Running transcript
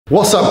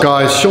What's up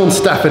guys, Shaun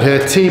Stafford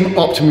here, Team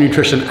Optimum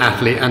Nutrition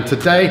Athlete, and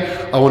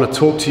today I want to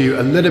talk to you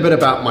a little bit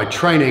about my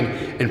training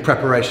in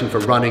preparation for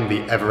running the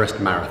Everest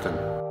Marathon.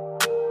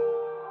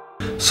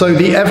 So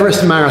the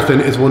Everest Marathon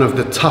is one of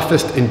the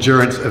toughest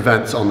endurance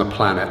events on the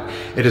planet.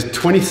 It is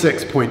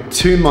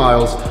 26.2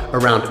 miles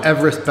around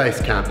Everest Base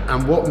Camp,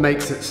 and what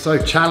makes it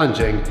so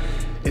challenging,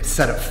 it's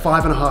set at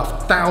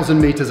 5,500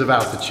 meters of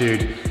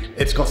altitude.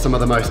 It's got some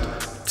of the most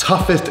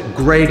toughest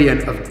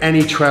gradient of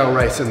any trail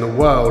race in the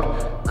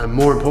world, and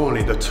more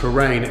importantly, the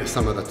terrain is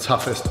some of the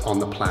toughest on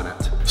the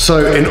planet.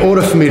 So in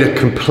order for me to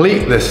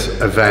complete this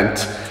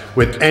event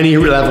with any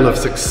level of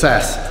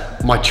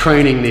success, my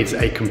training needs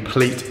a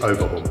complete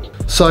overhaul.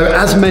 So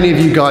as many of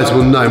you guys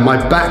will know, my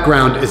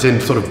background is in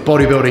sort of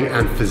bodybuilding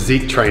and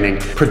physique training,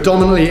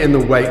 predominantly in the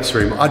weights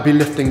room. I'd be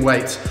lifting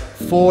weights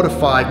 4 to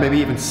 5, maybe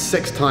even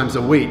 6 times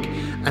a week.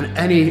 And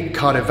any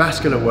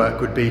cardiovascular work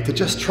would be to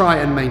just try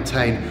and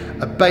maintain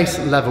a base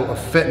level of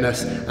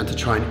fitness and to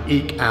try and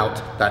eke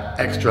out that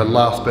extra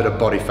last bit of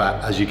body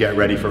fat as you get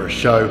ready for a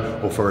show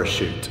or for a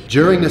shoot.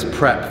 During this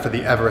prep for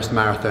the Everest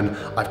Marathon,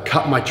 I've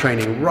cut my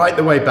training right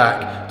the way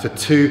back to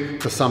 2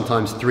 to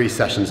sometimes 3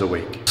 sessions a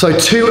week. So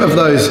 2 of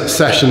those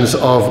sessions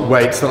of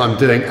weights that I'm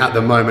doing at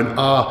the moment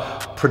are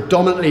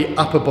predominantly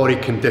upper body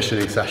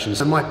conditioning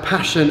sessions. And my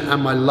passion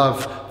and my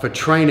love for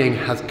training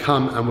has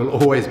come and will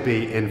always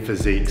be in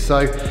physique. So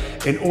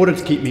in order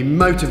to keep me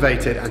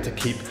motivated and to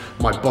keep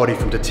my body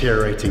from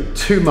deteriorating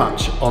too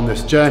much on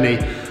this journey,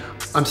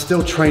 I'm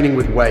still training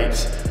with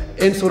weights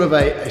in sort of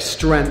a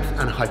strength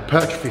and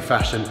hypertrophy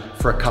fashion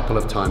for a couple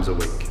of times a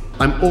week.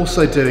 I'm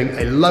also doing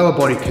a lower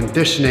body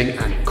conditioning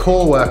and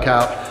core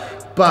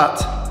workout,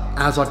 but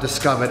as I've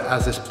discovered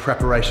as this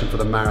preparation for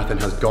the marathon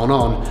has gone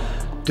on,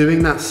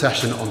 doing that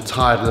session on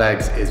tired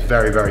legs is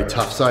very, very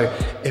tough. So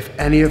if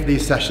any of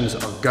these sessions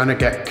are gonna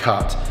get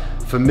cut,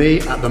 for me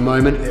at the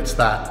moment, it's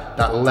that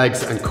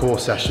legs and core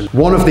session.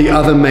 One of the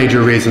other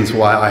major reasons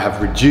why I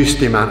have reduced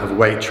the amount of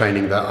weight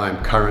training that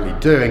I'm currently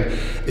doing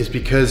is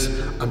because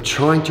I'm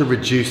trying to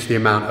reduce the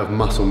amount of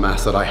muscle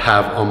mass that I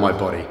have on my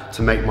body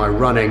to make my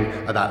running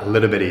that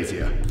little bit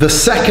easier. The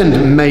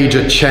second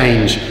major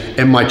change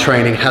in my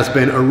training has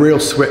been a real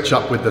switch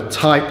up with the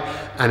type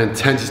and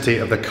intensity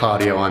of the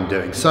cardio I'm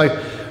doing. So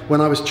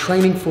when I was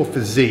training for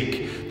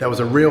physique, there was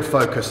a real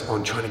focus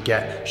on trying to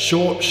get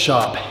short,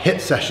 sharp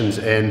HIIT sessions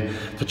in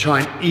to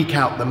try and eke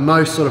out the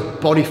most sort of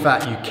body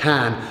fat you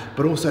can,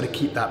 but also to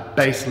keep that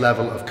base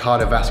level of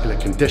cardiovascular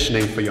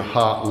conditioning for your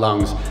heart,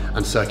 lungs,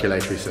 and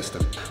circulatory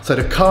system. So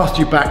to cast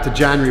you back to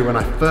January when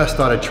I first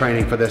started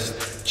training for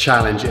this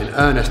challenge in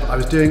earnest, I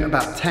was doing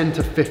about 10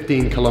 to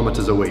 15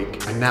 kilometers a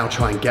week. I now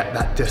try and get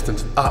that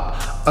distance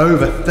up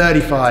over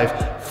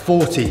 35,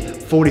 40,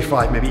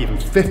 45, maybe even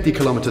 50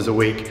 kilometers a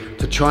week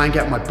to try and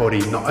get my body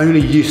not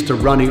only used to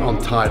running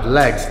on tired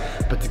legs,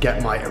 but to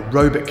get my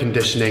aerobic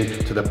conditioning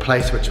to the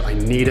place which I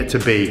need it to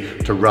be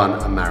to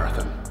run a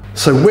marathon.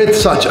 So with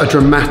such a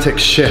dramatic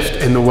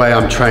shift in the way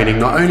I'm training,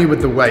 not only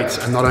with the weights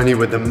and not only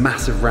with the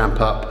massive ramp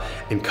up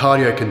in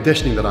cardio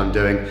conditioning that I'm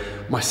doing,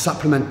 my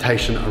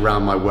supplementation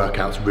around my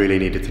workouts really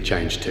needed to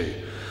change too.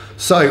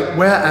 So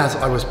whereas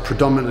I was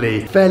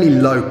predominantly fairly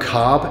low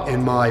carb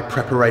in my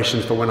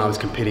preparations for when I was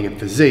competing in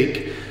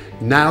physique,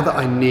 now that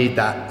I need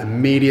that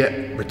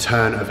immediate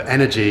return of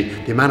energy,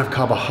 the amount of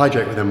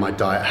carbohydrate within my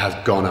diet has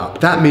gone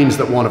up. That means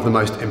that one of the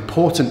most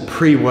important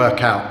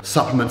pre-workout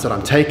supplements that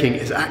I'm taking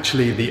is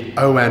actually the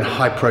ON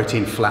high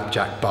protein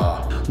flapjack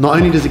bar. Not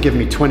only does it give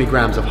me 20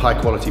 grams of high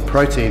quality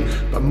protein,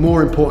 but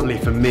more importantly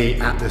for me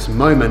at this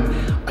moment,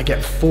 I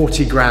get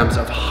 40 grams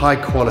of high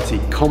quality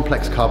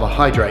complex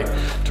carbohydrate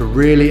to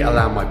really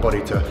allow my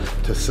body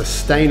to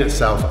sustain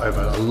itself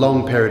over a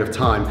long period of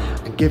time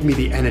and give me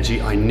the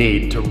energy I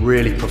need to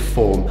really perform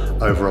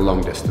over a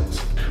long distance.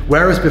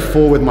 Whereas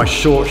before with my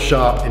short,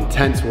 sharp,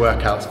 intense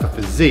workouts for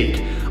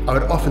physique, I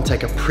would often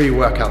take a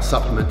pre-workout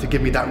supplement to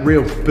give me that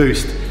real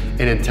boost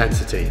in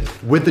intensity.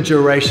 With the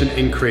duration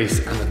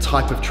increase and the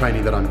type of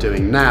training that I'm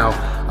doing now,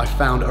 I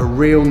found a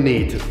real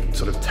need to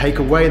sort of take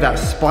away that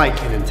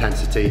spike in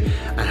intensity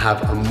and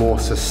have a more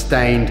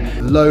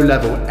sustained,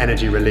 low-level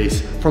energy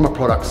release from a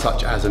product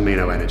such as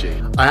Amino Energy.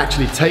 I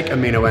actually take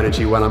Amino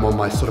Energy when I'm on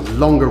my sort of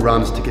longer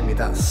runs to give me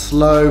that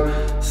slow,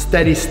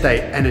 steady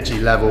state energy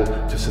level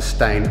to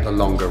sustain the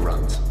longer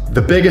runs.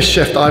 The biggest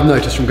shift I've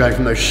noticed from going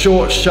from those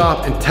short,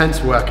 sharp, intense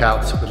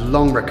workouts with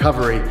long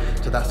recovery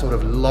to that sort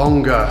of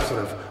longer,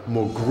 sort of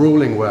more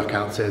grueling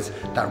workouts is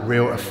that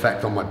real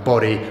effect on my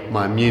body,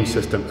 my immune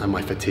system, and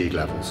my fatigue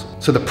levels.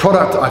 So the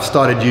product I've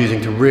started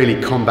using to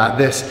really combat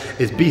this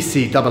is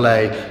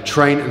BCAA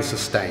Train and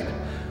Sustain.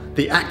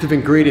 The active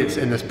ingredients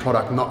in this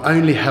product not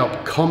only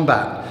help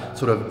combat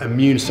sort of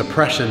immune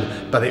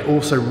suppression, but they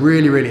also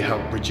really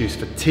help reduce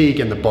fatigue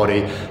in the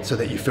body so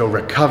that you feel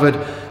recovered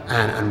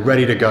and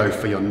ready to go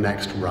for your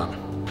next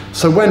run.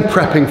 So when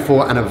prepping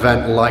for an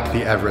event like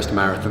the Everest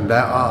Marathon,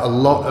 there are a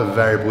lot of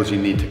variables you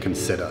need to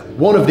consider.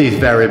 One of these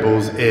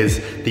variables is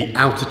the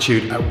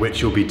altitude at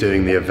which you'll be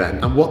doing the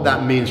event. And what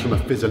that means from a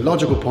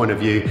physiological point of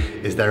view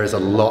is there is a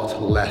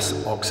lot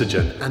less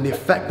oxygen. And the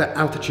effect that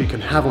altitude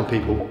can have on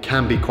people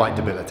can be quite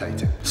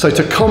debilitating. So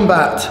to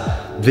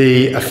combat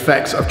the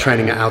effects of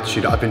training at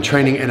altitude, I've been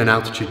training in an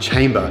altitude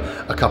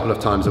chamber a couple of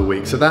times a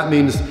week. So that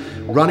means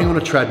running on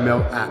a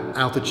treadmill at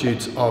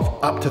altitudes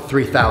of up to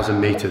 3,000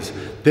 meters.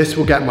 This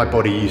will get my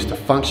body used to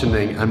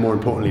functioning and, more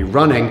importantly,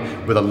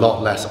 running with a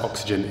lot less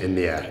oxygen in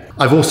the air.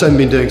 I've also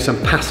been doing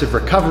some passive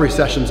recovery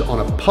sessions on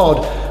a pod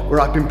where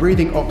I've been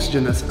breathing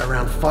oxygen that's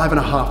around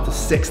 5,500 to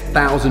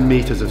 6,000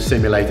 meters of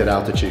simulated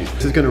altitude.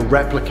 This is going to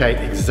replicate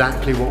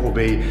exactly what will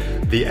be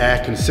the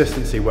air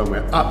consistency when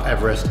we're up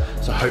Everest,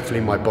 so hopefully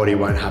my body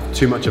won't have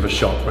too much of a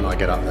shock when I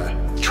get up there.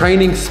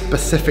 Training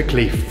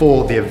specifically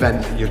for the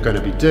event that you're going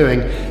to be doing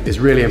is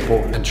really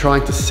important, and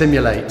trying to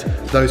simulate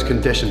those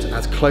conditions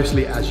as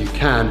closely as you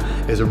can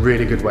is a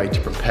really good way to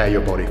prepare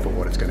your body for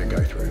what it's going to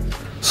go through.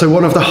 So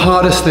one of the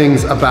hardest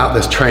things about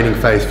this training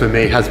phase for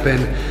me has been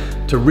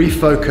to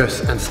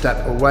refocus and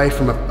step away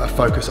from a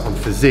focus on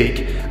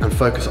physique and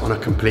focus on a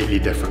completely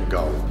different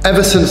goal.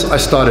 Ever since I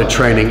started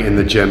training in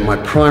the gym, my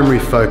primary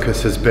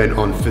focus has been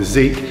on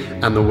physique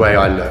and the way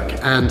I look.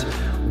 And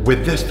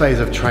with this phase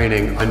of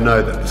training, I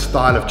know that the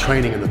style of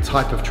training and the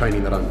type of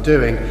training that I'm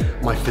doing,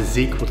 my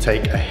physique will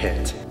take a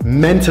hit.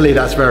 Mentally,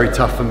 that's very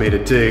tough for me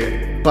to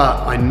do,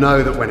 but I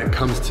know that when it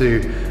comes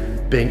to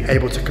being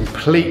able to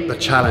complete the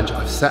challenge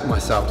I've set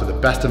myself to the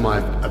best of my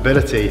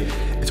ability,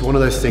 it's one of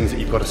those things that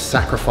you've got to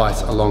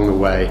sacrifice along the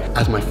way.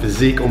 As my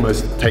physique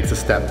almost takes a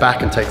step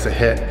back and takes a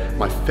hit,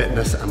 my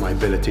fitness and my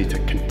ability to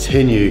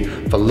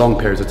continue for long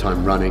periods of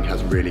time running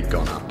has really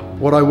gone up.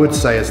 What I would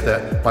say is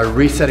that by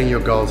resetting your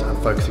goals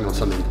and focusing on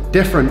something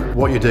different,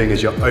 what you're doing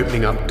is you're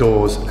opening up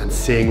doors and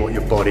seeing what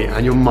your body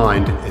and your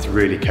mind is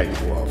really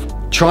capable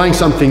of. Trying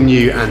something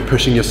new and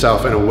pushing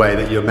yourself in a way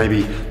that you're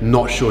maybe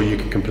not sure you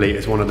can complete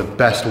is one of the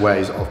best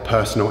ways of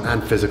personal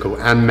and physical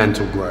and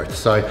mental growth.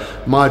 So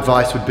my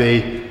advice would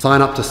be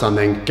sign up to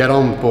something, get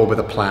on board with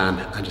a plan,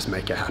 and just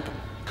make it happen.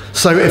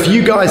 So if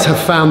you guys have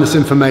found this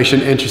information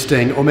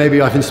interesting, or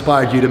maybe I've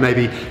inspired you to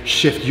maybe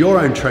shift your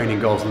own training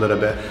goals a little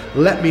bit,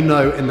 let me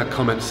know in the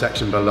comments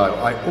section below.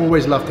 I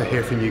always love to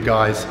hear from you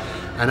guys.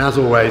 And as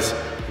always,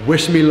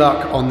 wish me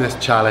luck on this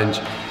challenge,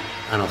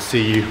 and I'll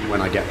see you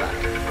when I get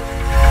back.